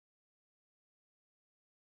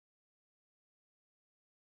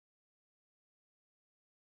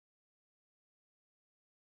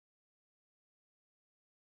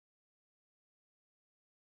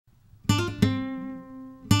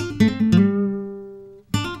Soiled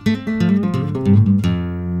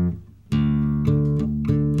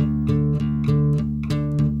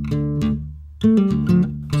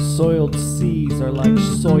seas are like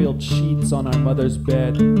soiled sheets on our mother's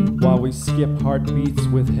bed, while we skip heartbeats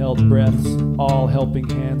with held breaths. All helping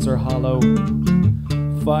hands are hollow.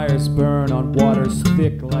 Fires burn on waters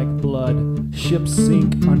thick like blood. Ships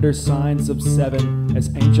sink under signs of seven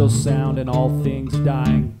as angels sound and all things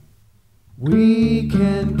dying. We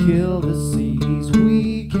can kill the seas,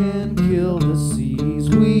 we can kill the seas,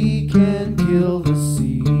 we can kill the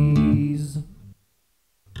seas.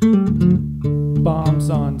 Bombs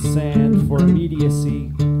on sand for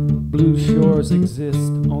immediacy. Blue shores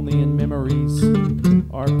exist only in memories.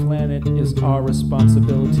 Our planet is our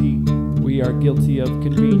responsibility. We are guilty of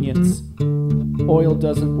convenience. Oil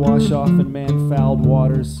doesn't wash off in man-fouled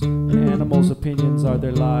waters, and animals' opinions are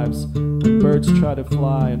their lives. When birds try to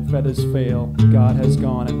fly and feathers fail, God has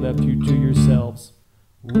gone and left you to yourselves.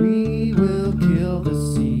 We